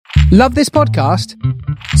Love this podcast?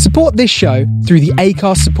 Support this show through the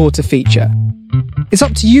Acast supporter feature. It's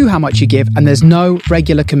up to you how much you give, and there's no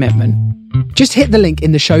regular commitment. Just hit the link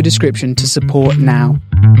in the show description to support now.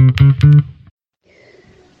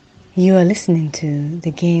 You are listening to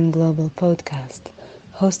the Game Global podcast,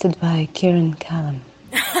 hosted by Kieran Callum.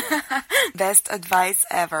 Best advice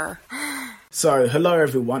ever. So, hello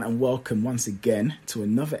everyone and welcome once again to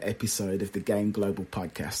another episode of the Game Global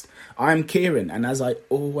podcast. I'm Kieran, and as I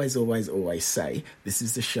always say, this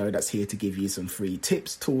is the show that's here to give you some free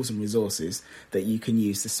tips, tools and resources that you can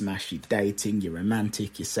use to smash your dating, your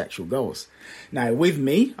romantic, your sexual goals. Now, with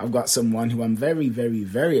me, I've got someone who I'm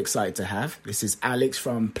very excited to have. This is Alex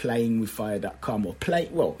from playingwithfire.com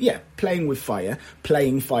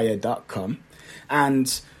playingfire.com.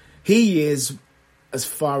 And he is, as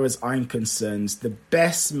far as I'm concerned, the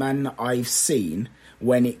best man I've seen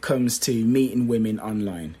when it comes to meeting women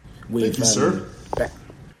online. Thank you, sir.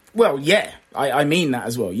 Well, yeah, I mean that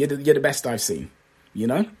as well. You're the best I've seen, you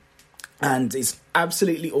know? And it's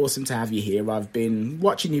absolutely awesome to have you here. I've been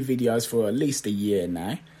watching your videos for at least a year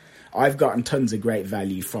now. I've gotten tons of great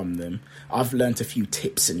value from them. I've learnt a few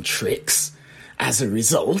tips and tricks as a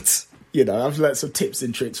result. You know, I've learnt some tips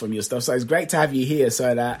and tricks from your stuff. So it's great to have you here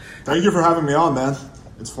so that... Thank you for having me on, man.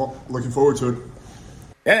 It's looking forward to it.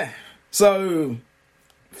 Yeah. So,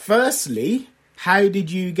 firstly, how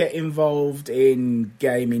did you get involved in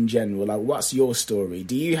game in general? Like, what's your story?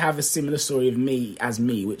 Do you have a similar story of me,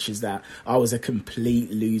 which is that I was a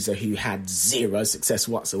complete loser who had zero success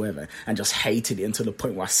whatsoever and just hated it until the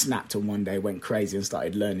point where I snapped and one day went crazy and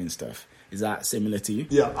started learning stuff? Is that similar to you?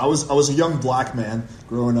 Yeah, I was a young black man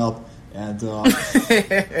growing up. And no,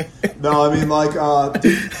 I mean, like,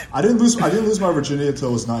 I didn't lose my virginity until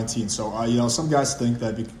I was 19. So, you know, some guys think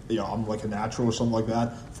that I'm like a natural or something like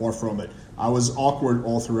that. Far from it. I was awkward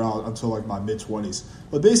all throughout until like my mid-20s.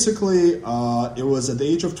 But basically, it was at the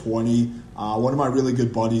age of 20. One of my really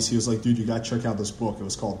good buddies, he was like, "Dude, you gotta check out this book." It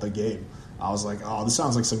was called The Game. I was like, "Oh, this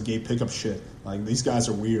sounds like some gay pickup shit. Like, these guys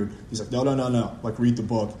are weird." He's like, No. Like, read the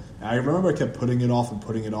book. And I remember I kept putting it off. And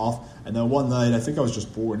then one night, I think I was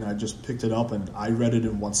just bored, and I just picked it up, and I read it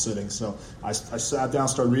in one sitting. So I sat down,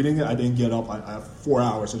 started reading it. I didn't get up. I 4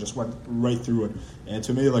 hours. I just went right through it. And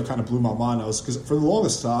to me, like, kind of blew my mind. Because for the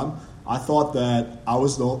longest time, I thought that I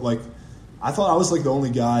was the only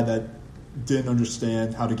guy that didn't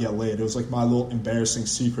understand how to get laid. It was like my little embarrassing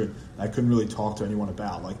secret that I couldn't really talk to anyone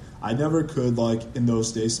about. Like, I never could, like, in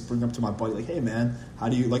those days, bring up to my buddy, like, "Hey man, how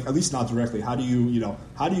do you, like, at least not directly, how do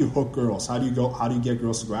you hook girls? How do you get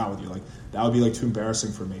girls to go out with you?" Like, that would be like too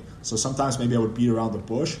embarrassing for me. So sometimes maybe I would beat around the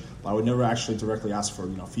bush, but I would never actually directly ask for,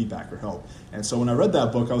 feedback or help. And so when I read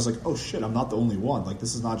that book, I was like, oh shit, I'm not the only one. Like,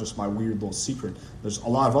 this is not just my weird little secret. There's a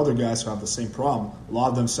lot of other guys who have the same problem. A lot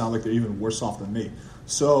of them sound like they're even worse off than me.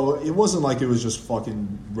 So it wasn't like it was just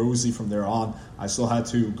fucking rosy from there on. I still had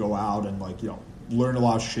to go out and, like, learn a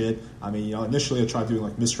lot of shit. I mean, initially I tried doing,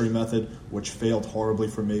 like, mystery method, which failed horribly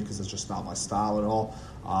for me because it's just not my style at all.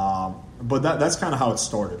 But that's kind of how it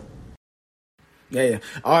started. Yeah.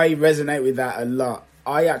 I resonate with that a lot.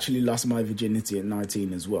 I actually lost my virginity at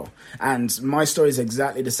 19 as well. And my story is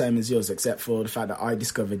exactly the same as yours, except for the fact that I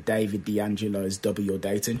discovered David D'Angelo's Double Your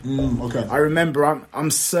Dating. Okay. I remember I'm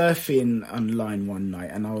surfing online one night,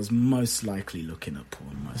 and I was most likely looking at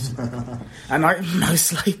porn,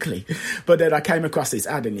 most likely. But then I came across this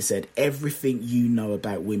ad, and it said, "Everything you know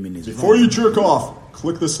about women is Before wrong. you jerk off,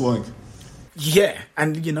 click this link." Yeah,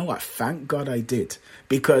 and you know what? Thank God I did.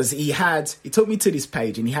 Because he took me to this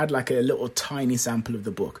page and he had like a little tiny sample of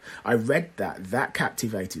the book. I read that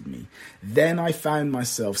captivated me. Then I found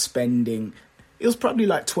myself spending, it was probably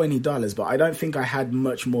like $20, but I don't think I had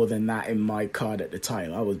much more than that in my card at the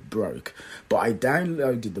time. I was broke. But I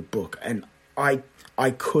downloaded the book and I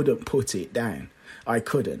couldn't put it down. I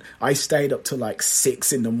couldn't. I stayed up till like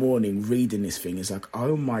 6 a.m. reading this thing. It's like,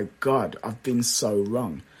 oh my God, I've been so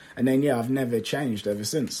wrong. And then, I've never changed ever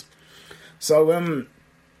since. So,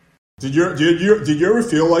 Did you ever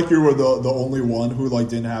feel like you were the only one who, like,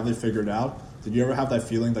 didn't have it figured out? Did you ever have that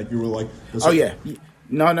feeling that you were like... Yeah.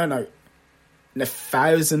 No.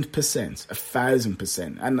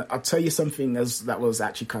 1,000%. And I'll tell you something that was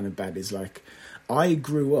actually kind of bad is, like, I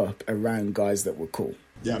grew up around guys that were cool.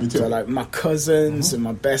 Yeah, me too. So, like, my cousins and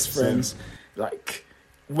my best friends, Same. Like...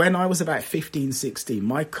 When I was about 15, 16,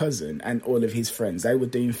 my cousin and all of his friends, they were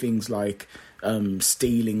doing things like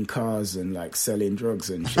stealing cars and like selling drugs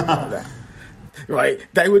and shit like that. Right?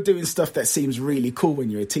 They were doing stuff that seems really cool when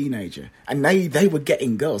you're a teenager. And they were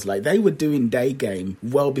getting girls. Like, they were doing day game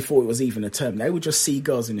well before it was even a term. They would just see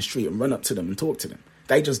girls in the street and run up to them and talk to them.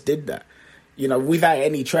 They just did that. you know, without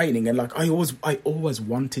any training. And like, I always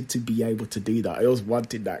wanted to be able to do that. I always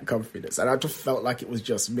wanted that confidence. And I just felt like it was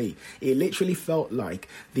just me. It literally felt like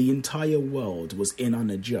the entire world was in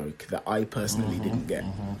on a joke that I personally didn't get.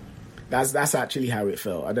 That's actually how it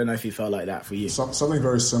felt. I don't know if it felt like that for you. Something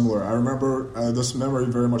very similar. I remember this memory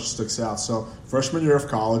very much sticks out. So freshman year of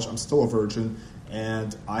college, I'm still a virgin.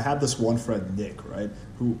 And I had this one friend, Nick, right,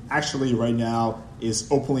 who actually right now is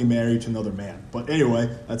openly married to another man. But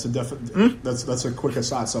anyway, that's a that's a quick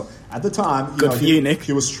aside. So at the time,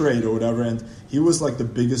 he was straight or whatever, and he was like the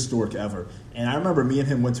biggest dork ever. And I remember me and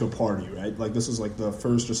him went to a party, right? Like this was like the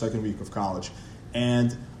first or second week of college,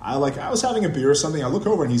 and I was having a beer or something. I look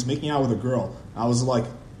over and he's making out with a girl. I was like,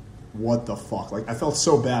 what the fuck? Like, I felt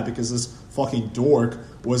so bad because this fucking dork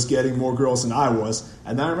was getting more girls than I was.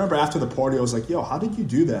 And then I remember after the party, I was like, yo, how did you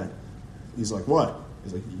do that? He's like, what?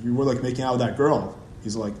 He's like, you were like making out with that girl.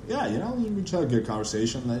 He's like, yeah, you know, we just had a good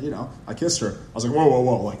conversation. And, you know, I kissed her. I was like,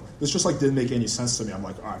 whoa. Like, this just like didn't make any sense to me. I'm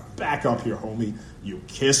like, all right, back up here, homie. You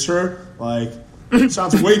kissed her? Like, it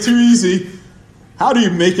sounds way too easy. How do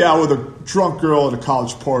you make out with a drunk girl at a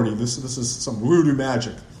college party? This is some voodoo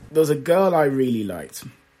magic. There was a girl I really liked.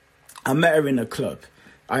 I met her in a club.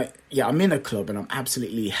 I'm in a club and I'm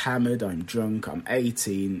absolutely hammered. I'm drunk. I'm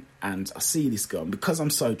 18 and I see this girl. And because I'm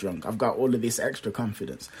so drunk, I've got all of this extra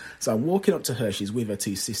confidence. So I'm walking up to her. She's with her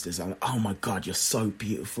two sisters. I'm like, oh my God, you're so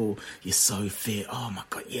beautiful. You're so fit. Oh my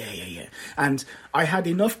God, yeah. And I had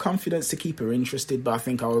enough confidence to keep her interested, but I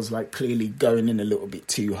think I was like clearly going in a little bit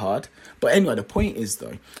too hard. But anyway, the point is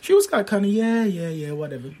though, she was like kind of, yeah,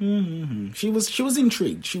 whatever. She was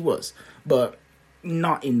intrigued. She was, but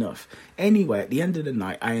not enough. Anyway, at the end of the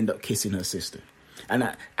night, I end up kissing her sister.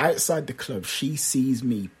 And outside the club, she sees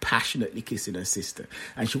me passionately kissing her sister.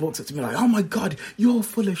 And she walks up to me like, oh my God, you're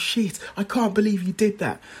full of shit. I can't believe you did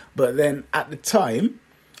that. But then at the time,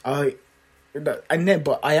 I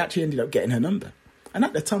actually ended up getting her number. And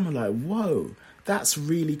at the time, I'm like, whoa, that's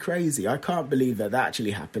really crazy. I can't believe that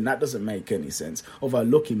actually happened. That doesn't make any sense. Although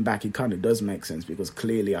looking back, it kind of does make sense because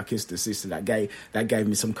clearly I kissed a sister that gave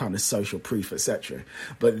me some kind of social proof, etc.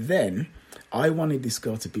 But then I wanted this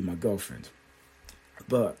girl to be my girlfriend.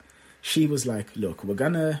 But she was like, look, we're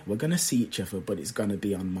gonna see each other, but it's gonna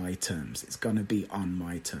be on my terms. It's gonna be on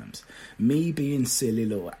my terms. Me being silly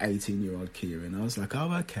little 18-year-old Kieran, I was like,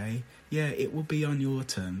 oh, okay. Yeah, it will be on your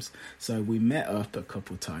terms. So we met up a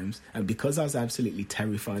couple times, and because I was absolutely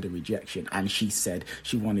terrified of rejection, and she said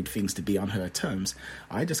she wanted things to be on her terms,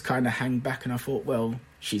 I just kind of hang back and I thought, well,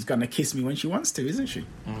 she's going to kiss me when she wants to, isn't she?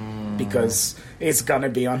 Because it's going to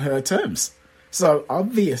be on her terms. So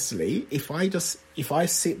obviously, if I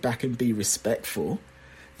sit back and be respectful,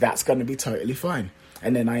 that's going to be totally fine.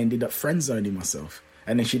 And then I ended up friend-zoning myself,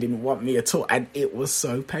 and then she didn't want me at all, and it was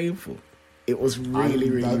so painful. It was really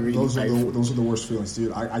painful. Those are the worst feelings,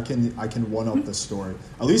 dude. I can one up this story.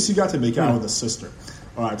 At least you got to make out with a sister.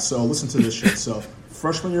 All right, so listen to this shit. So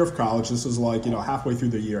freshman year of college, this was like, you know, halfway through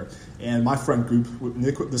the year, and my friend group,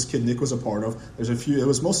 Nick was a part of. It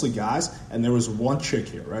was mostly guys, and there was one chick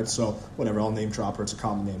here, right? So whatever, I'll name drop her. It's a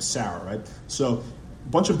common name, Sarah, right? So a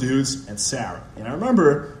bunch of dudes and Sarah, and I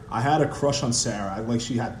remember I had a crush on Sarah.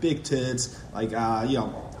 She had big tits,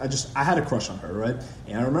 I had a crush on her, right?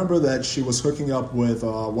 And I remember that she was hooking up with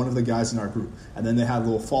one of the guys in our group. And then they had a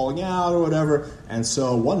little falling out or whatever. And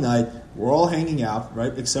so one night, we're all hanging out,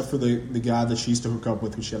 right? Except for the guy that she used to hook up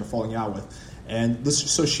with, who she had a falling out with. And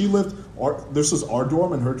so she lived, this was our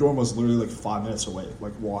dorm, and her dorm was literally like 5 minutes away,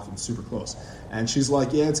 like walking super close. And she's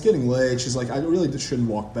like, yeah, it's getting late. She's like, I really shouldn't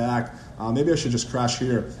walk back. Maybe I should just crash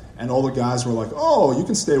here. And all the guys were like, oh, you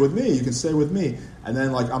can stay with me. You can stay with me. And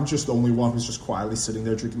then, I'm just the only one who's just quietly sitting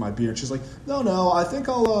there drinking my beer. And she's like, no, I think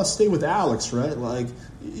I'll stay with Alex, right?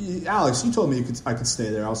 Alex, you told me I could stay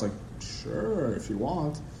there. I was like, sure, if you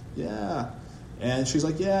want. Yeah. And she's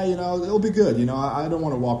like, yeah, it'll be good. I don't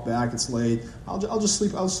want to walk back. It's late. I'll just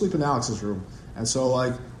sleep. I'll sleep in Alex's room. And so,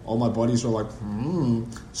 all my buddies were like,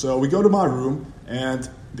 So we go to my room, and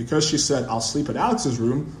because she said, I'll sleep at Alex's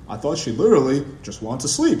room, I thought she literally just wanted to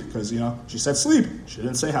sleep because, she said sleep. She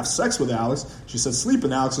didn't say have sex with Alex. She said sleep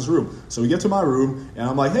in Alex's room. So we get to my room, and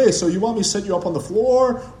I'm like, hey, so you want me to set you up on the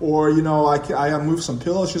floor? Or, I move some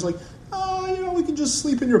pillows? She's like, we can just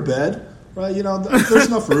sleep in your bed, right? There's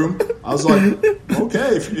enough room. I was like,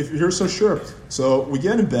 okay, if you're so sure. So we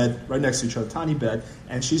get in bed right next to each other, tiny bed,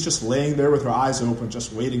 and she's just laying there with her eyes open,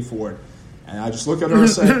 just waiting for it. And I just look at her and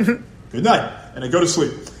say, good night, and I go to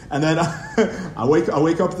sleep. And then I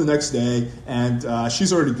wake up the next day, and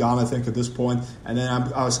she's already gone, I think, at this point. And then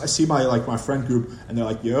I see my friend group, and they're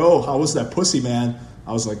like, yo, how was that pussy, man?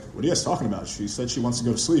 I was like, what are you guys talking about? She said she wants to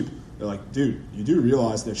go to sleep. They're like, dude, you do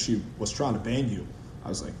realize that she was trying to bang you. I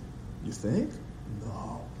was like, you think?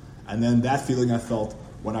 No. And then that feeling I felt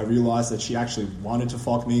when I realized that she actually wanted to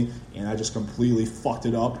fuck me and I just completely fucked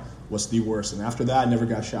it up was the worst. And after that, I never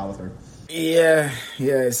got shot with her. Yeah,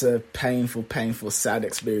 it's a painful, sad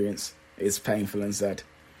experience. It's painful and sad.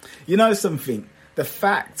 You know something? The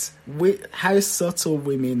fact how subtle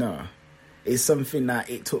women are is something that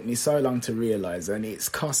it took me so long to realise, and it's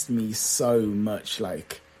cost me so much,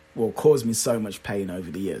 caused me so much pain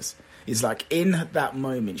over the years. It's like in that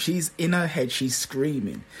moment, she's in her head, she's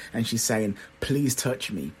screaming and she's saying, please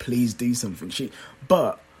touch me, please do something.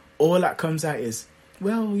 But all that comes out is,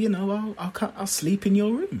 well, I'll sleep in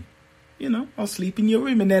your room. I'll sleep in your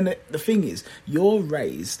room. And then the thing is, you're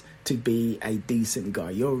raised to be a decent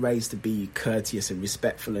guy. You're raised to be courteous and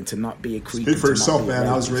respectful and to not be a creep. Speak for yourself, man.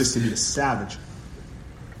 I was raised to be a savage.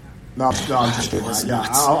 No, I'm just kidding.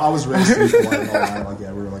 I was raised to be polite.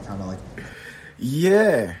 We were kind of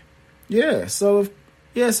Yeah. So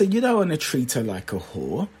you don't want to treat her like a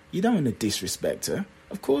whore. You don't want to disrespect her.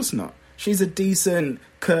 Of course not. She's a decent,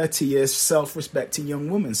 courteous, self-respecting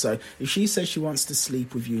young woman. So if she says she wants to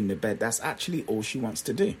sleep with you in the bed, that's actually all she wants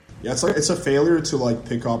to do. Yeah, it's a failure to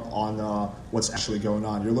pick up on what's actually going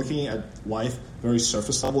on. You're looking at life very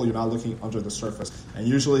surface level. You're not looking under the surface. And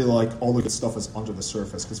usually all the good stuff is under the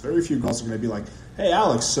surface, because very few girls are going to be like, hey,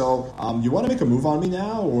 Alex, so you want to make a move on me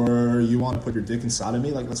now, or you want to put your dick inside of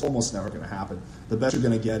me? That's almost never going to happen. The best you're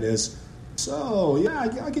going to get is, so yeah,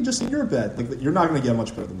 I can just in your bed. You're not going to get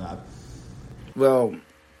much better than that. Well,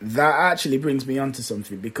 that actually brings me on to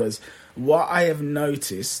something, because what I have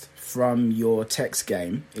noticed from your text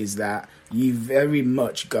game is that you very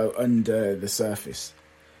much go under the surface.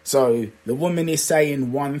 So the woman is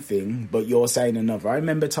saying one thing, but you're saying another. I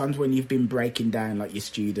remember times when you've been breaking down your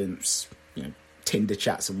students, Tinder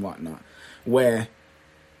chats and whatnot, where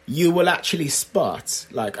you will actually spot,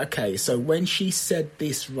 okay, so when she said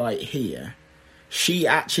this right here, she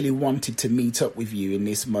actually wanted to meet up with you in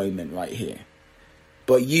this moment right here.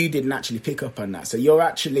 But you didn't actually pick up on that. So you're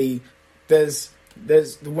actually, there's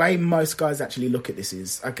the way most guys actually look at this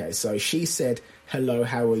is, okay, so she said, hello,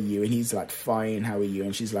 how are you? And he's like, fine, how are you?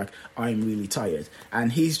 And she's like, I'm really tired.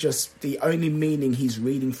 And he's just, the only meaning he's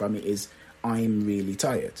reading from it is, I'm really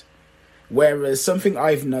tired. Whereas something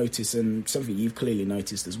I've noticed, and something you've clearly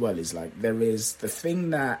noticed as well, is there is the thing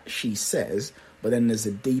that she says, but then there's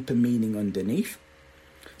a deeper meaning underneath.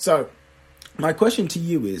 So my question to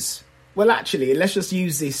you is, well, actually, let's just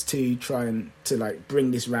use this to try and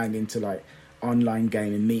bring this round into online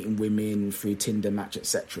game and meeting women through Tinder Match,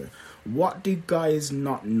 etc. What do guys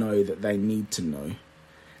not know that they need to know?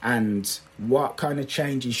 And what kind of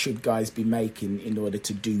changes should guys be making in order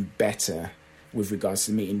to do better with regards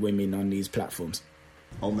to meeting women on these platforms?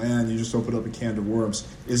 Oh man, you just opened up a can of worms.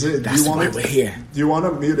 That's why we're here. Do you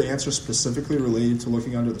want me to answer specifically related to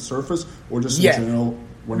looking under the surface, or just in general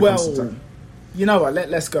when it comes to tech? You know what?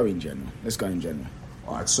 Let's go in general.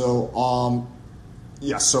 All right. So,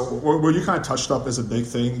 so what you kind of touched up is a big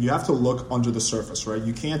thing. You have to look under the surface, right?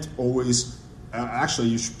 You can't always. Actually,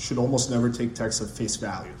 you should almost never take text at face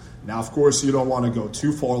value. Now, of course, you don't want to go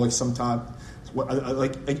too far. Sometimes,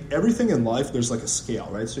 everything in life, there's a scale,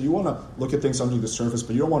 right? So you want to look at things under the surface,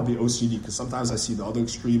 but you don't want to be OCD, because sometimes I see the other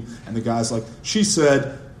extreme, and the guy's like, she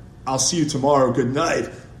said, "I'll see you tomorrow. Good night."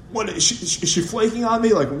 What is she flaking on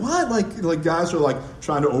me? What? Guys are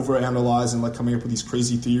trying to overanalyze and coming up with these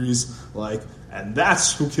crazy theories. And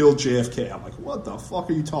that's who killed JFK. I'm like, what the fuck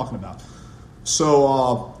are you talking about?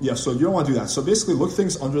 So so you don't want to do that. So basically, look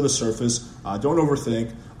things under the surface. Don't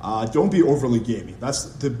overthink. Don't be overly gamey. That's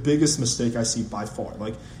the biggest mistake I see by far.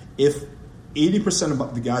 If 80%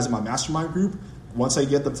 of the guys in my mastermind group, once I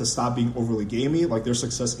get them to stop being overly gamey, their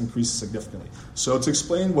success increases significantly. So to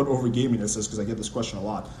explain what over gaminess is, because I get this question a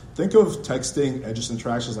lot, think of texting and just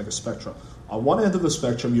interactions like a spectrum. On one end of the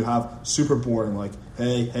spectrum, you have super boring,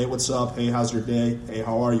 hey, what's up? Hey, how's your day? Hey,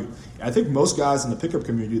 how are you? And I think most guys in the pickup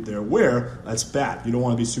community, they're aware that's bad. You don't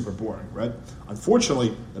want to be super boring, right?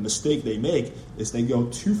 Unfortunately, the mistake they make is they go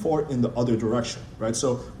too far in the other direction, right?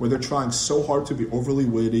 So where they're trying so hard to be overly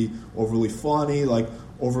witty, overly funny,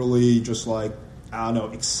 overly just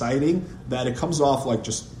exciting, that it comes off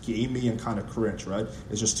just gamey and kind of cringe, right?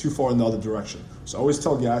 It's just too far in the other direction. So I always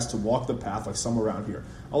tell guys to walk the path somewhere around here.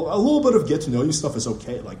 A little bit of get to know you stuff is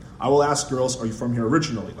okay. I will ask girls, are you from here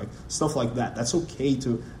originally? Stuff like that. That's okay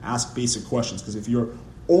to ask basic questions, because if you're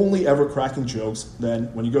only ever cracking jokes,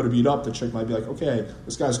 then when you go to meet up, the chick might be like, okay,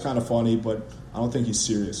 this guy's kind of funny, but I don't think he's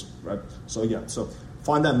serious, right? So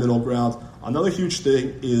find that middle ground. Another huge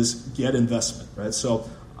thing is get investment, right? So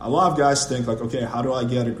A lot of guys think like, okay, how do I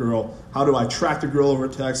get a girl? How do I attract a girl over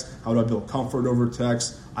text? How do I build comfort over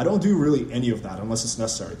text? I don't do really any of that unless it's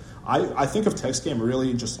necessary. I think of text game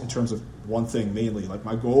really just in terms of one thing mainly. Like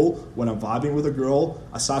my goal when I'm vibing with a girl,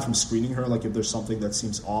 aside from screening her, like if there's something that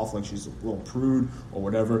seems off, like she's a little prude or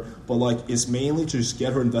whatever, but like it's mainly to just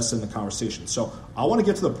get her invested in the conversation. So I want to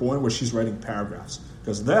get to the point where she's writing paragraphs.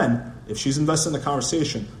 Because then, if she's invested in the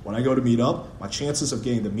conversation, when I go to meet up, my chances of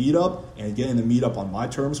getting the meetup and getting the meetup on my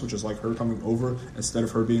terms, which is like her coming over instead of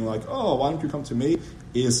her being like, oh, why don't you come to me,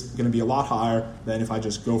 is going to be a lot higher than if I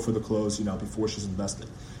just go for the close, before she's invested.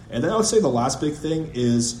 And then I would say the last big thing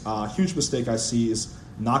is a huge mistake I see is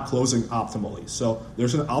not closing optimally. So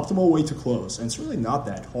there's an optimal way to close, and it's really not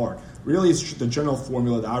that hard. Really, it's the general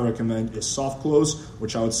formula that I recommend is soft close,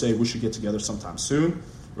 which I would say we should get together sometime soon.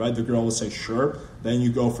 Right, the girl will say sure. Then you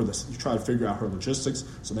go for this. You try to figure out her logistics.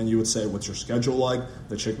 So then you would say, "What's your schedule like?"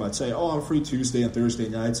 The chick might say, "Oh, I'm free Tuesday and Thursday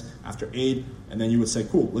nights after 8." And then you would say,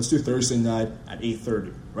 "Cool, let's do Thursday night at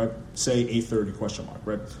 8:30." Right? Say 8:30 ?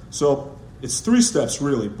 Right? So it's 3 steps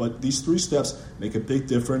really, but these 3 steps make a big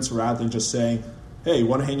difference rather than just saying, hey, you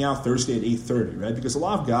want to hang out Thursday at 8:30, right? Because a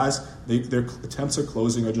lot of guys, their attempts at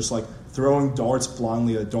closing are just like throwing darts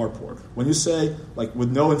blindly at a dartboard. When you say, like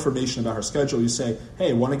with no information about her schedule, you say,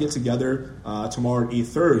 hey, want to get together tomorrow at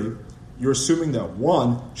 8:30, you're assuming that,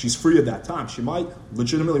 1, she's free at that time. She might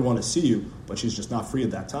legitimately want to see you, but she's just not free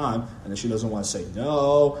at that time, and then she doesn't want to say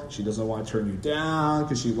no, she doesn't want to turn you down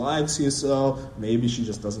because she likes you, so maybe she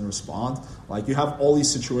just doesn't respond. Like, you have all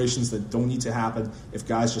these situations that don't need to happen if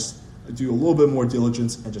guys just do a little bit more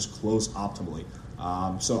diligence and just close optimally.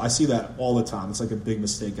 So I see that all the time. It's like a big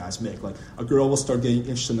mistake guys make. Like a girl will start getting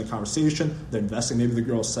interested in the conversation, they're investing, maybe the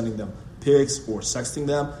girl is sending them pics or sexting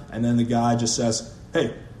them, and then the guy just says,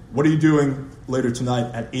 hey, what are you doing later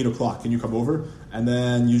tonight at 8 o'clock? Can you come over? And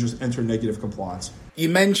then you just enter negative compliance. You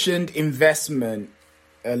mentioned investment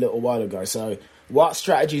a little while ago. So what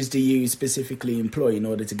strategies do you specifically employ in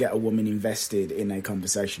order to get a woman invested in a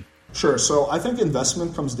conversation? Sure. So I think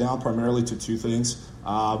investment comes down primarily to 2 things.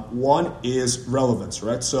 One is relevance,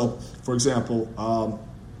 right? So, for example,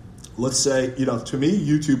 let's say, to me,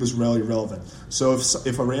 YouTube is really relevant. So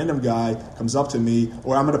if a random guy comes up to me,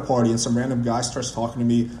 or I'm at a party and some random guy starts talking to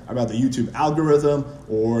me about the YouTube algorithm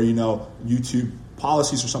or, YouTube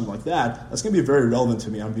policies or something like that, that's going to be very relevant to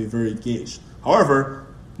me. I'm going to be very engaged. However,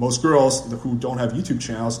 most girls who don't have YouTube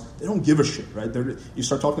channels, they don't give a shit, right? You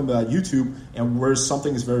start talking about YouTube, and where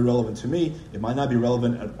something is very relevant to me, it might not be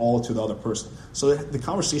relevant at all to the other person. So the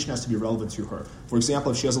conversation has to be relevant to her. For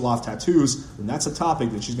example, if she has a lot of tattoos, then that's a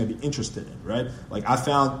topic that she's going to be interested in, right? Like I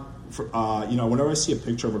found, whenever I see a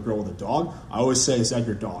picture of a girl with a dog, I always say, is that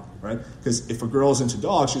your dog, right? Because if a girl is into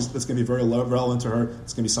dogs, it's going to be very relevant to her.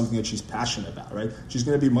 It's going to be something that she's passionate about, right? She's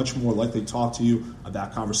going to be much more likely to talk to you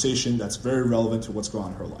about conversation that's very relevant to what's going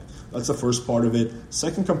on in her life. That's the first part of it.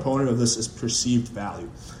 Second component of this is perceived value.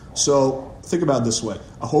 So think about it this way.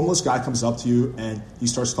 A homeless guy comes up to you and he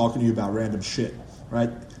starts talking to you about random shit, right?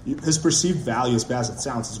 His perceived value, as bad as it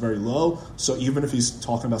sounds, is very low. So even if he's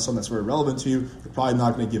talking about something that's very relevant to you, you're probably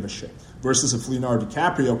not going to give a shit. Versus if Leonardo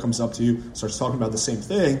DiCaprio comes up to you, starts talking about the same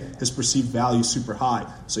thing, his perceived value is super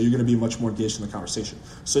high. So you're going to be much more engaged in the conversation.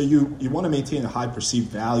 So you want to maintain a high perceived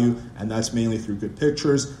value, and that's mainly through good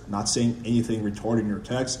pictures, not saying anything retarded in your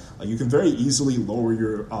text. You can very easily lower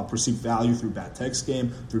your perceived value through bad text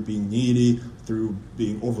game, through being needy, through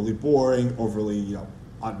being overly boring, overly,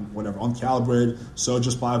 uncalibrated. So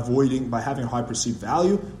just by having a high perceived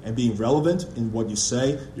value and being relevant in what you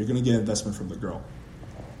say, you're going to get investment from the girl.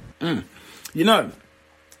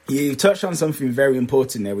 You touched on something very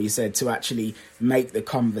important there where you said to actually make the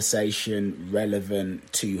conversation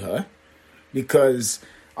relevant to her. Because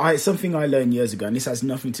something I learned years ago, and this has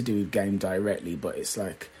nothing to do with game directly, but it's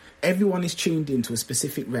like everyone is tuned into a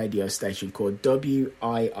specific radio station called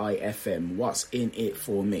WIIFM. What's in it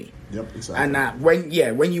for me? Yep, exactly. And that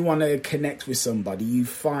when you want to connect with somebody, you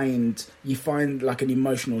find like an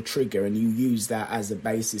emotional trigger, and you use that as a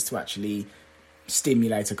basis to actually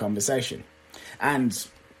stimulate a conversation. And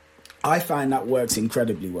I find that works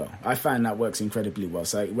incredibly well.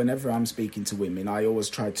 So whenever I'm speaking to women, I always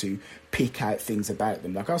try to pick out things about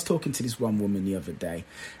them. Like I was talking to this one woman the other day,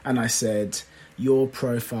 and I said, your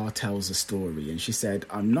profile tells a story. And she said,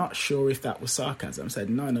 I'm not sure if that was sarcasm. I said,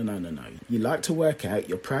 no. You like to work out,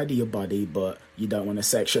 you're proud of your body, but you don't want to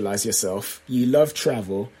sexualize yourself. You love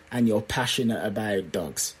travel, and you're passionate about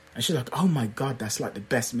dogs. And she's like, oh my God, that's like the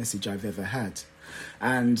best message I've ever had.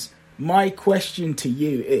 And my question to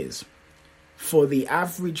you is, for the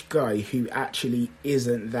average guy who actually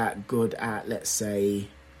isn't that good at, let's say,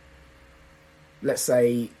 let's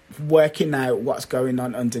say, working out what's going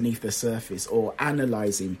on underneath the surface, or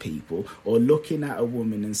analysing people, or looking at a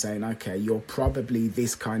woman and saying, okay, you're probably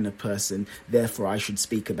this kind of person, therefore I should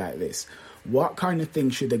speak about this. What kind of thing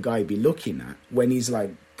should a guy be looking at when he's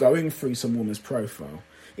like going through some woman's profile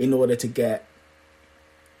in order to get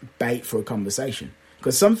bait for a conversation?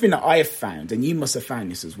 Because something that I have found, and you must have found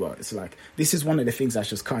this as well, it's like, this is one of the things that's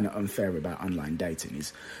just kind of unfair about online dating,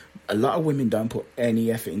 is a lot of women don't put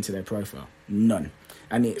any effort into their profile. None.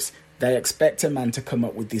 And they expect a man to come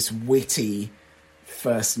up with this witty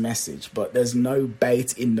first message, but there's no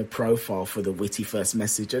bait in the profile for the witty first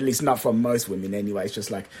message, at least not from most women anyway. It's just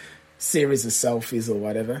like series of selfies or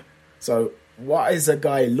whatever. So what is a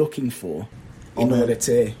guy looking for in order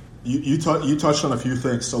to... You touched on a few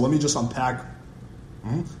things, so let me just unpack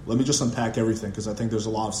everything, because I think there's a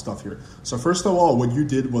lot of stuff here. So first of all, what you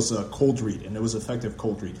did was a cold read, and it was effective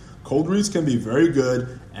cold read. Cold reads can be very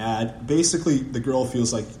good at basically the girl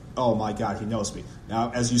feels like, oh my God, he knows me.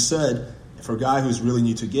 Now, as you said, for a guy who's really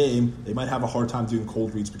new to game, they might have a hard time doing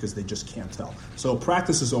cold reads because they just can't tell. So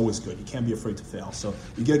practice is always good. You can't be afraid to fail. So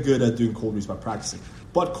you get good at doing cold reads by practicing.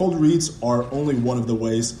 But cold reads are only one of the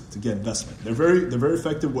ways to get investment. They're very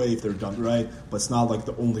effective way if they're done right, but it's not like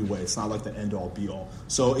the only way. It's not like the end all be all.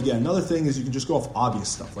 So again, another thing is you can just go off obvious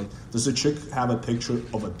stuff. Like, does a chick have a picture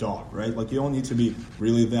of a dog, right? Like, you don't need to be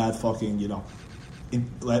really that fucking,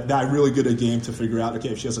 that really good at game to figure out, okay,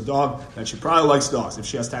 if she has a dog, then she probably likes dogs. If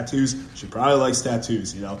she has tattoos, she probably likes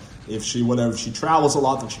tattoos, If she travels a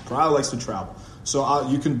lot, then she probably likes to travel. So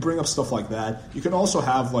you can bring up stuff like that. You can also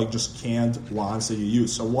have like just canned lines that you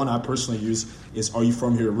use. So one I personally use is, are you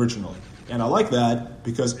from here originally? And I like that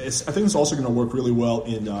because I think it's also going to work really well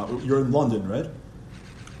in, you're in London, right?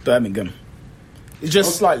 Birmingham. It's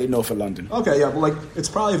just slightly north of London. Okay, yeah, but it's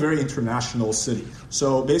probably a very international city.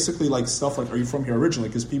 So basically, stuff like, are you from here originally?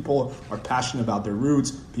 Because people are passionate about their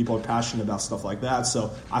roots. People are passionate about stuff like that.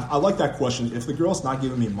 So I like that question. If the girl's not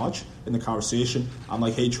giving me much in the conversation, I'm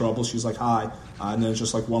like, hey, trouble. She's like, hi. And then it's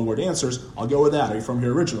just like one-word answers. I'll go with that. Are you from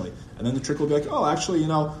here originally? And then the trick will be like, oh, actually,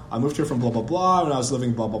 I moved here from blah, blah, blah, and I was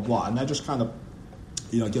living blah, blah, blah. And that just kind of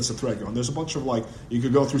gets a thread going. There's a bunch of you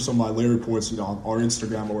could go through some of my layer reports, on our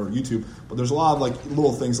Instagram or YouTube, but there's a lot of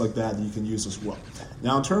little things like that you can use as well.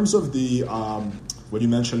 Now, in terms of the, what you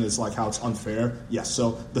mentioned is how it's unfair. Yes.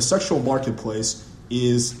 So the sexual marketplace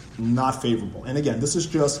is not favorable. And again, this is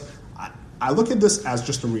just, I look at this as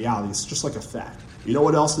just a reality. It's just like a fact. You know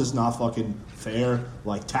what else is not fucking fair?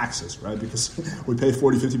 Like taxes, right? Because we pay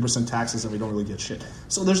 40-50% taxes and we don't really get shit.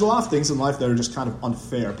 So there's a lot of things in life that are just kind of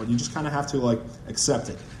unfair, but you just kind of have to accept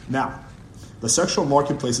it. Now, the sexual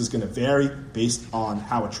marketplace is going to vary based on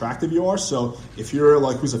how attractive you are. So if you're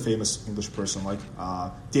who's a famous English person,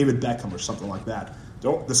 David Beckham or something like that,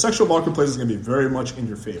 the sexual marketplace is going to be very much in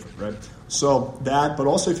your favor, right? So that, but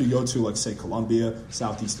also if you go to, say, Colombia,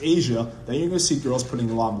 Southeast Asia, then you're going to see girls putting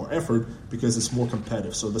a lot more effort because it's more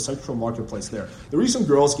competitive. So the sexual marketplace there. The reason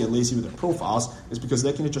girls get lazy with their profiles is because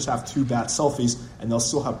they can just have 2 bad selfies and they'll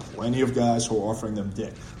still have plenty of guys who are offering them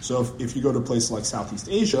dick. So if you go to a place like Southeast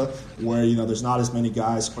Asia where, there's not as many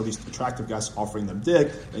guys or these attractive guys offering them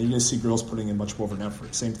dick, then you're going to see girls putting in much more of an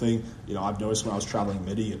effort. Same thing, I've noticed when I was traveling in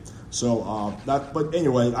Medellin. So but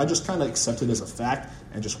anyway, I just kind of accept it as a fact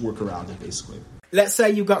and just work around it, basically. Let's say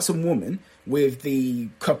you got some woman with the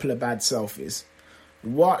couple of bad selfies.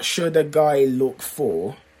 What should a guy look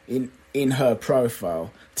for in her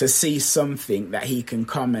profile to see something that he can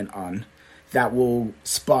comment on that will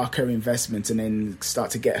spark her investment and then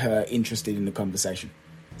start to get her interested in the conversation?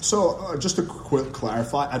 So just to quick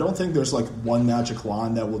clarify, I don't think there's one magic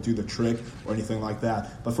line that will do the trick or anything like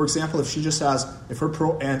that. But for example, if she just has,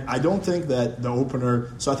 and I don't think that the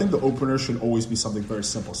opener, so I think the opener should always be something very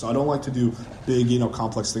simple. So I don't like to do big,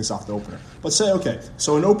 complex things off the opener. But say, okay,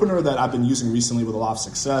 so an opener that I've been using recently with a lot of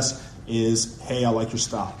success is, hey, I like your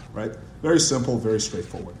style, right? Very simple, very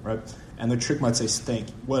straightforward, right? And the trick might say,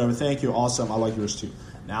 thank you, awesome, I like yours too.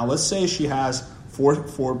 Now let's say she has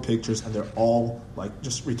four pictures and they're all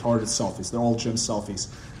just retarded selfies. They're all gym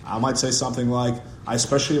selfies. I might say something like, I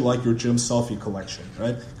especially like your gym selfie collection,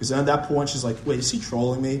 right? Because then at that point she's like, wait, is he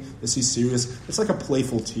trolling me? Is he serious? It's like a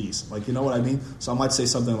playful tease. You know what I mean? So I might say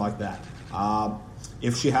something like that.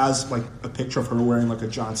 If she has like a picture of her wearing like a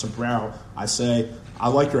giant sombrero, I say, I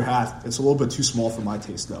like your hat. It's a little bit too small for my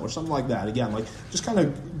taste though, or something like that. Again, like just kind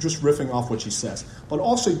of just riffing off what she says. But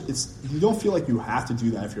also, you don't feel like you have to do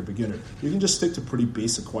that if you're a beginner. You can just stick to pretty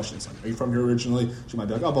basic questions. Like, are you from here originally? She might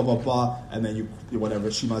be like, oh, blah, blah, blah. And then you whatever.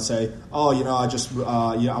 She might say, oh,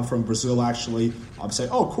 I'm from Brazil actually. I'm saying,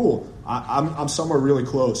 oh, cool. I'm somewhere really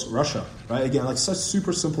close, Russia, right? Again, like such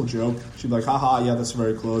super simple joke. She'd be like, haha, yeah, that's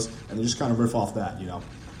very close. And then just kind of riff off that,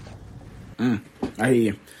 I hear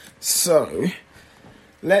you. So,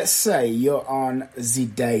 let's say you're on the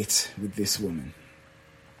date with this woman.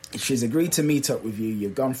 She's agreed to meet up with you.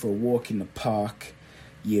 You've gone for a walk in the park.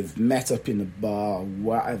 You've met up in the bar,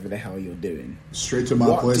 whatever the hell you're doing. Straight to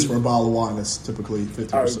my place for a bottle of wine that's typically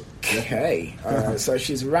 50%. Okay. So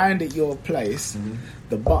she's round at your place. Mm-hmm.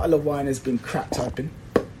 The bottle of wine has been cracked open.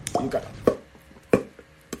 You got.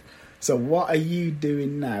 So what are you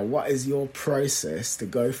doing now? What is your process to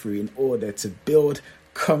go through in order to build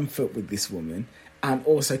comfort with this woman and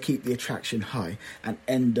also keep the attraction high and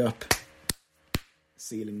end up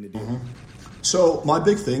sealing the deal? Mm-hmm. So my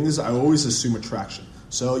big thing is I always assume attraction.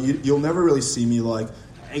 So you'll never really see me like,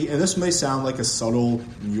 and this may sound like a subtle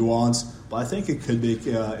nuance, but I think it could be,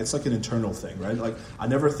 it's like an internal thing, right? Like I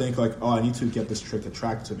never think like, oh, I need to get this chick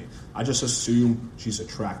attracted to me. I just assume she's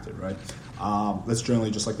attracted, right? That's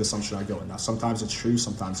generally just like the assumption I go in. Now, sometimes it's true,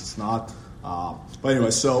 sometimes it's not. But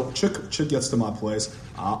anyway, so chick gets to my place.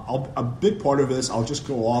 A big part of it is I'll just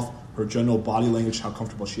go off her general body language, how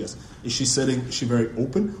comfortable she is. Is she sitting, is she very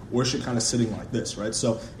open, or is she kind of sitting like this, right?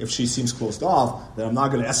 So if she seems closed off, then I'm not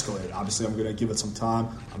going to escalate it. Obviously, I'm going to give it some time.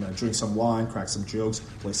 I'm going to drink some wine, crack some jokes,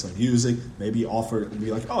 play some music, maybe offer,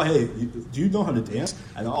 be like, oh, hey, do you know how to dance?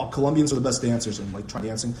 And Colombians are the best dancers and like try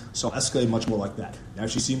dancing. So I'll escalate much more like that. Now,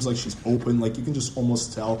 if she seems like she's open, like you can just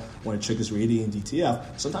almost tell when a chick is radiating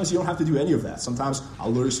DTF. Sometimes you don't have to do any of that. Sometimes I'll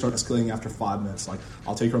literally start escalating after 5 minutes. Like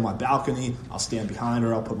I'll take her on my balcony, I'll stand behind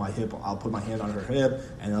her, I'll put my hand on her hip,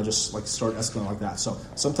 and I'll just like start escalating like that. So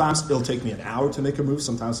sometimes it'll take me an hour to make a move.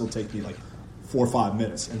 Sometimes it'll take me like 4 or 5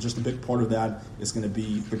 minutes. And just a big part of that is going to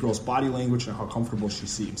be the girl's body language and how comfortable she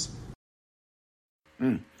seems.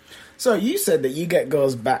 So you said that you get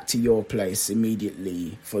girls back to your place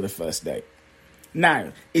immediately for the first date.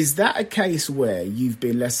 Now, is that a case where you've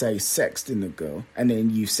been, let's say, sexting a girl and then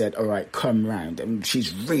you've said, all right, come round, and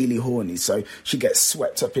she's really horny, so she gets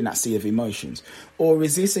swept up in that sea of emotions? Or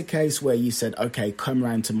is this a case where you said, okay, come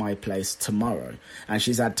round to my place tomorrow, and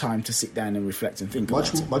she's had time to sit down and reflect and think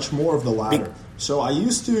about it? Much more of the latter. So I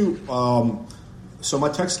used to... So my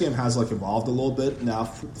text game has like evolved a little bit. Now,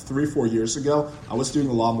 3-4 years ago, I was doing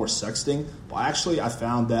a lot more sexting, but actually I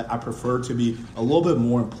found that I prefer to be a little bit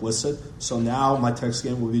more implicit. So now my text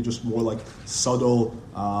game will be just more like subtle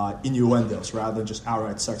innuendos rather than just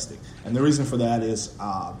outright sexting. And the reason for that is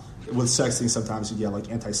with sexting, sometimes you get like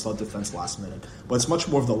anti-slut defense last minute, but it's much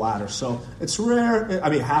more of the latter. So it's rare. I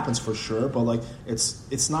mean, it happens for sure, but like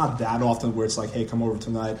it's not that often where it's like, hey, come over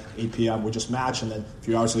tonight, 8 p.m. We just match, and then a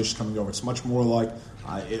few hours later she's coming over. It's much more like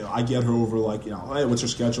I get her over like, hey, what's your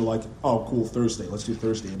schedule? Like, oh, cool, Thursday. Let's do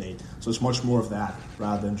Thursday at 8. So it's much more of that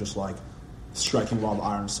rather than just like striking while the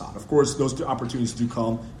iron's hot. Of course, those opportunities do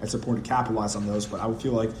come. It's important to capitalize on those, but I would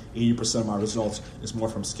feel like 80% of my results is more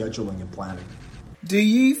from scheduling and planning. Do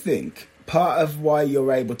you think part of why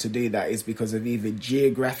you're able to do that is because of either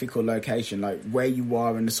geographical location, like where you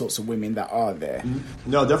are and the sorts of women that are there?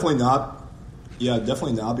 No, definitely not. Yeah,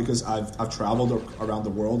 definitely not, because I've traveled around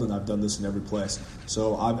the world and I've done this in every place.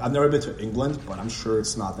 So I've never been to England, but I'm sure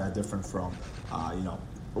it's not that different from,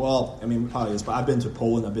 well, I mean, it probably is, but I've been to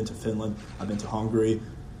Poland, I've been to Finland, I've been to Hungary,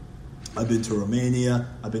 I've been to Romania,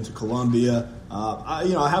 I've been to Colombia.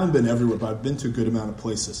 I haven't been everywhere, but I've been to a good amount of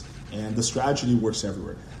places. And the strategy works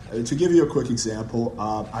everywhere. To give you a quick example,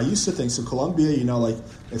 I used to think, so Colombia, like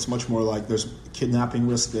it's much more like there's kidnapping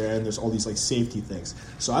risk there and there's all these like safety things.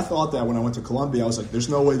 So I thought that when I went to Colombia, I was like, there's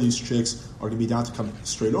no way these chicks are going to be down to come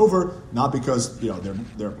straight over, not because,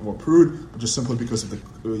 they're more prude, but just simply because of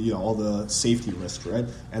the, all the safety risk, right?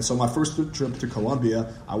 And so my first trip to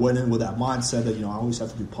Colombia, I went in with that mindset that, I always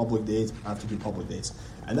have to do public dates,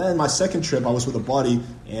 And then my second trip, I was with a buddy,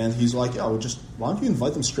 and he's like, why don't you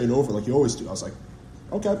invite them straight over like you always do? I was like,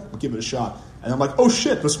 okay, I'll give it a shot. And I'm like, oh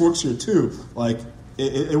shit, this works here too. Like,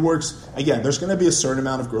 it works. Again, there's going to be a certain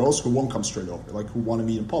amount of girls who won't come straight over, like who want to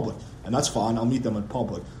meet in public. And that's fine, I'll meet them in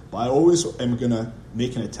public. But I always am going to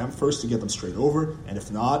make an attempt first to get them straight over, and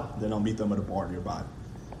if not, then I'll meet them at a bar nearby.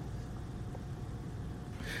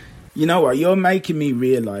 You know what? You're making me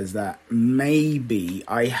realize that maybe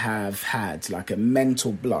I have had like a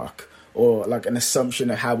mental block or like an assumption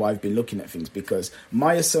of how I've been looking at things, because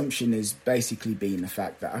my assumption is basically being the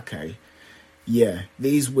fact that, okay, yeah,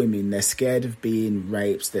 these women, they're scared of being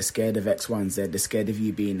raped, they're scared of X, Y, and Z, they're scared of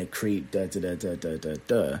you being a creep,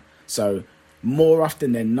 So more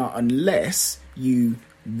often than not, unless you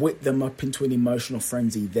whip them up into an emotional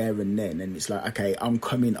frenzy there and then, and it's like, okay, I'm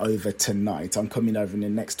coming over tonight, I'm coming over in the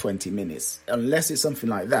next 20 minutes. Unless it's something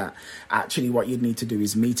like that, actually what you'd need to do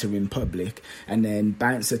is meet her in public and then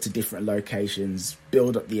bounce her to different locations,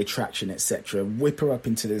 build up the attraction, etc., whip her up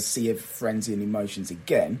into the sea of frenzy and emotions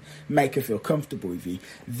again, make her feel comfortable with you,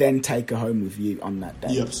 then take her home with you on that day.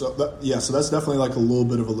 Yep. So that's definitely like a little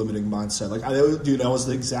bit of a limiting mindset. Like, I was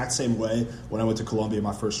the exact same way when I went to Colombia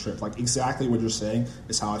my first trip. Like, exactly what you're saying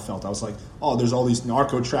is how I felt. I was like, oh, there's all these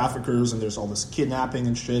narco traffickers and there's all this kidnapping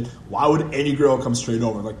and shit. Why would any girl come straight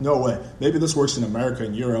over? Like, no way. Maybe this works in America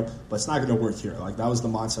and Europe, but it's not going to work here. Like, that was the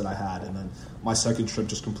mindset I had, and then my second trip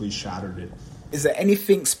just completely shattered it. Is there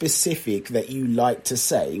anything specific that you like to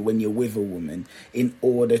say when you're with a woman in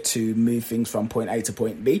order to move things from point A to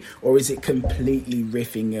point B? Or is it completely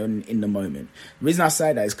riffing in the moment? The reason I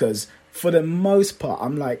say that is because for the most part,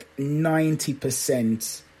 I'm like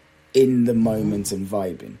 90% in the moment and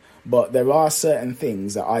vibing. But there are certain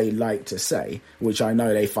things that I like to say, which I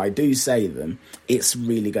know that if I do say them, it's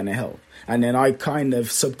really going to help. And then I kind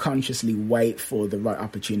of subconsciously wait for the right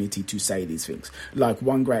opportunity to say these things. Like,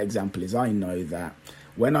 one great example is, I know that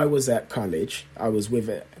when I was at college, there was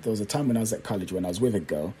a time when I was at college when I was with a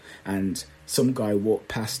girl and some guy walked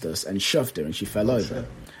past us and shoved her and she fell over.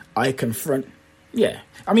 Shit.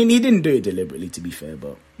 I mean, he didn't do it deliberately, to be fair,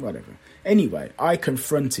 but whatever. Anyway, I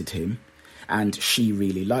confronted him and she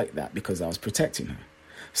really liked that because I was protecting her.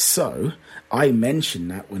 So I mention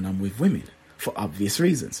that when I'm with women, for obvious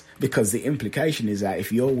reasons, because the implication is that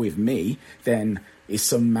if you're with me, then if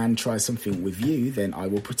some man tries something with you, then I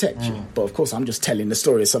will protect you. But of course, I'm just telling the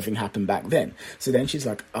story of something happened back then. So then she's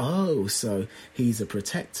like, oh, so he's a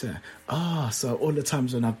protector. So all the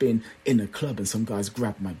times when I've been in a club and some guys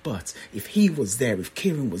grabbed my butt, if he was there, if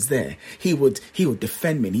Kieran was there, he would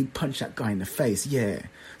defend me and he'd punch that guy in the face. Yeah.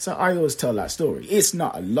 So I always tell that story. It's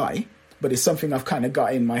not a lie, but it's something I've kind of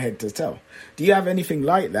got in my head to tell. Do you have anything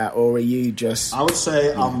like that, or are you just... I would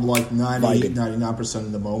say I'm like 99%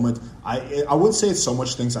 in the moment. I wouldn't say it's so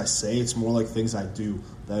much things I say, it's more like things I do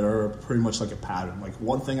that are pretty much like a pattern. Like,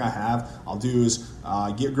 one thing I'll do is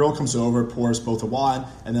a girl comes over, pours both a wine,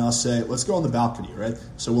 and then I'll say, let's go on the balcony, right?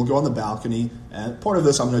 So we'll go on the balcony, and part of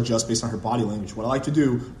this I'm going to adjust based on her body language. What I like to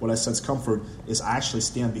do, what I sense comfort, is I actually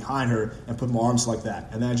stand behind her and put my arms like that,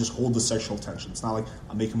 and then I just hold the sexual tension. It's not like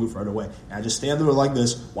I make a move right away. And I just stand there like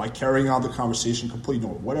this while carrying on the conversation completely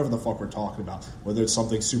normal, whatever the fuck we're talking about, whether it's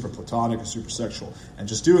something super platonic or super sexual. And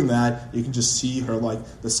just doing that, you can just see her, like,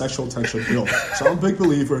 the sexual tension build. So I'm a big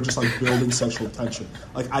believer in just, like, building sexual tension.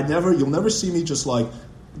 Like, you'll never see me just, like,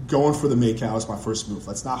 going for the make out is my first move.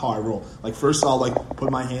 That's not how I roll. Like, first I'll like put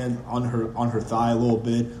my hand on her thigh a little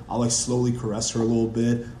bit. I'll like slowly caress her a little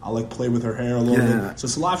bit. I'll like play with her hair a little bit. So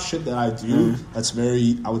it's a lot of shit that I do that's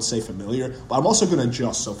very, I would say, familiar. But I'm also going to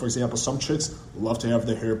adjust. So for example, some chicks love to have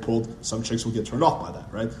their hair pulled. Some chicks will get turned off by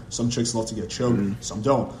that, right? Some chicks love to get choked. Some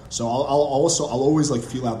don't. So I'll always like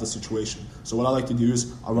feel out the situation. So what I like to do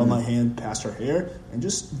is I'll run my hand past her hair and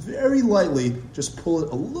just very lightly just pull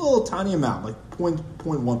it a little tiny amount, like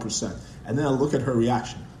 0.1%. And then I look at her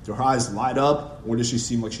reaction. Do her eyes light up, or does she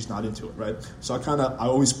seem like she's not into it, right? So I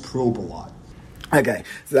always probe a lot. Okay,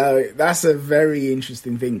 so that's a very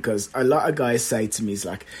interesting thing, because a lot of guys say to me, it's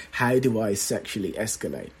like, how do I sexually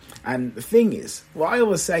escalate? And the thing is, what I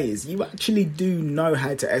always say is, you actually do know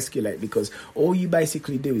how to escalate, because all you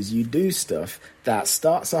basically do is you do stuff that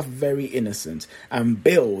starts off very innocent and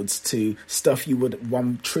builds to stuff you would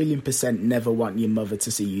 1,000,000,000% never want your mother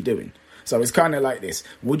to see you doing. So it's kind of like this.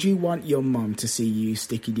 Would you want your mum to see you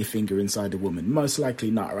sticking your finger inside a woman? Most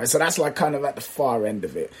likely not, right? So that's like kind of at the far end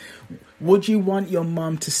of it. Would you want your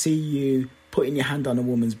mum to see you putting your hand on a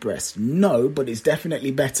woman's breast? No, but it's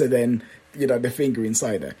definitely better than, the finger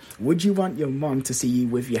inside her. Would you want your mum to see you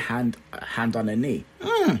with your hand on her knee?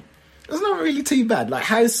 It's not really too bad. Like,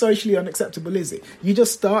 how socially unacceptable is it? You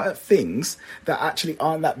just start at things that actually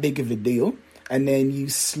aren't that big of a deal, and then you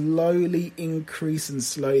slowly increase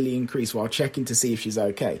while checking to see if she's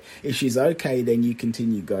okay. If she's okay, then you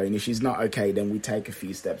continue going. If she's not okay, then we take a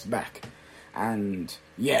few steps back. And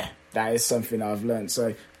yeah, that is something I've learned.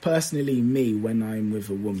 So personally, me, when I'm with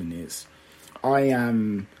a woman, I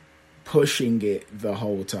am pushing it the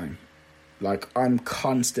whole time. Like, I'm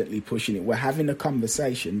constantly pushing it. We're having a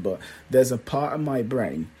conversation, but there's a part of my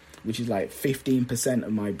brain, which is like 15%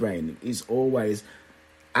 of my brain, is always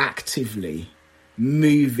actively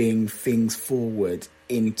moving things forward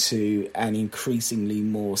into an increasingly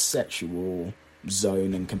more sexual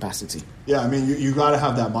zone and capacity. Yeah, I mean, you got to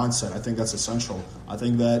have that mindset. I think that's essential. I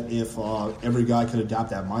think that if every guy could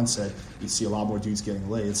adapt that mindset, you'd see a lot more dudes getting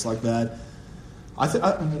laid. It's like that.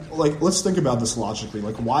 Let's think about this logically.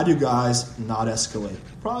 Like, why do guys not escalate?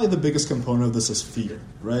 Probably the biggest component of this is fear,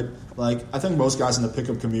 right? Like, I think most guys in the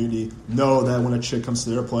pickup community know that when a chick comes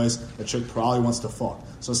to their place, the chick probably wants to fuck.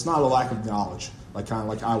 So it's not a lack of knowledge, like kind of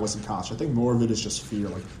like I was in college. I think more of it is just fear,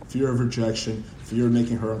 like fear of rejection, fear of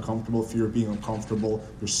making her uncomfortable, fear of being uncomfortable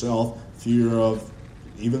yourself, fear of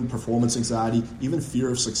even performance anxiety, even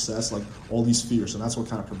fear of success, like all these fears, and that's what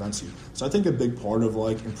kind of prevents you. So I think a big part of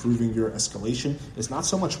like improving your escalation is not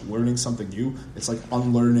so much learning something new, it's like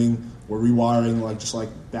unlearning or rewiring like just like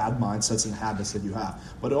bad mindsets and habits that you have.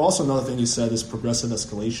 But also another thing you said is progressive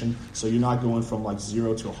escalation, so you're not going from like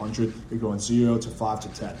 0 to 100, you're going 0 to 5 to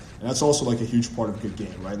 10. And that's also like a huge part of a good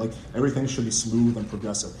game, right? Like everything should be smooth and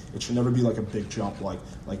progressive. It should never be like a big jump, like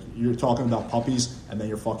you're talking about puppies and then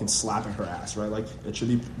you're fucking slapping her ass, right? Like it should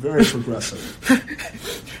be very progressive.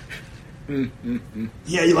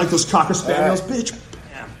 Yeah, you like those Cocker Spaniels, bitch?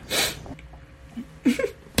 Bam.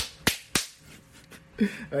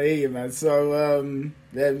 I hear you, man. So,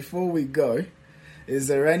 before we go, is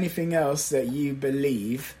there anything else that you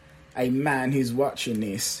believe a man who's watching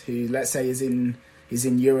this, who let's say is in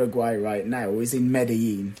Uruguay right now, or is in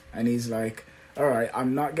Medellin, and he's like, all right,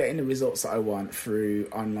 I'm not getting the results that I want through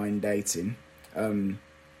online dating.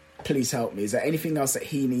 Please help me. Is there anything else that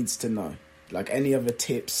he needs to know? Like any other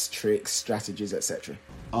tips, tricks, strategies, etc.?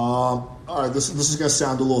 All right, this is going to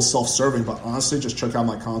sound a little self-serving, but honestly, just check out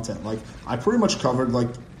my content. Like, I pretty much covered, like,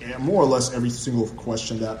 more or less every single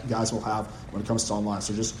question that guys will have when it comes to online.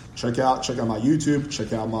 So just check out my YouTube,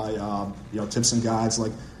 check out my, tips and guides.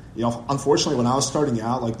 Like, unfortunately, when I was starting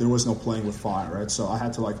out, like, there was no playing with fire, right? So I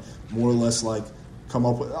had to, like, more or less, like, come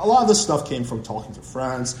up with... A lot of this stuff came from talking to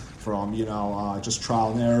friends, from, just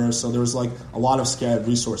trial and error. So there was, like, a lot of scattered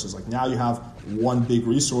resources. Like, now you have one big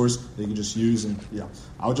resource that you can just use, and,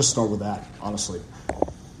 I would just start with that, honestly.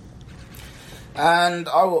 And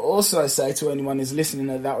I will also say to anyone who's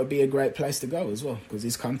listening that would be a great place to go as well, because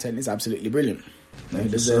his content is absolutely brilliant.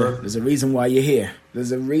 There's a reason why you're here.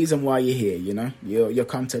 There's a reason why you're here, Your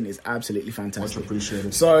content is absolutely fantastic. Much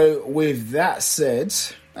appreciated. So with that said...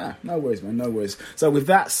 no worries, man, no worries. So with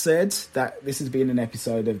that said, that this has been an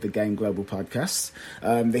episode of the Game Global podcast.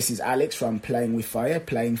 This is Alex from Playing With Fire,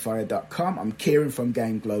 playingfire.com. I'm Kieran from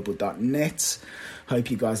gameglobal.net. Hope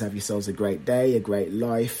you guys have yourselves a great day, a great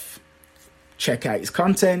life. Check out his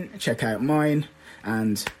content, check out mine,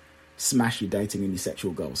 and smash your dating and your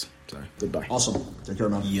sexual goals. So, goodbye. Awesome. Take care,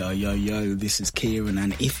 man. Yo, this is Kieran,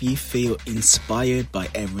 and if you feel inspired by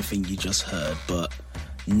everything you just heard, but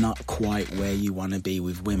not quite where you want to be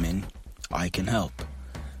with women, I can help.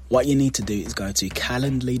 What you need to do is go to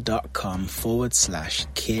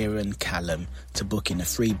calendly.com/Kieran Callum to book in a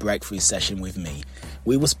free breakthrough session with me.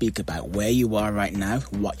 We will speak about where you are right now,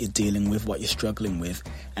 what you're dealing with, what you're struggling with,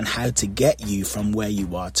 and how to get you from where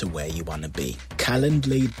you are to where you want to be.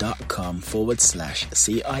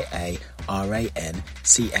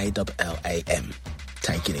 calendly.com/CIARANCALLAM.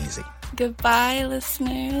 Take it easy. Goodbye,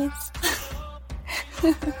 listeners.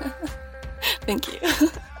 Thank you.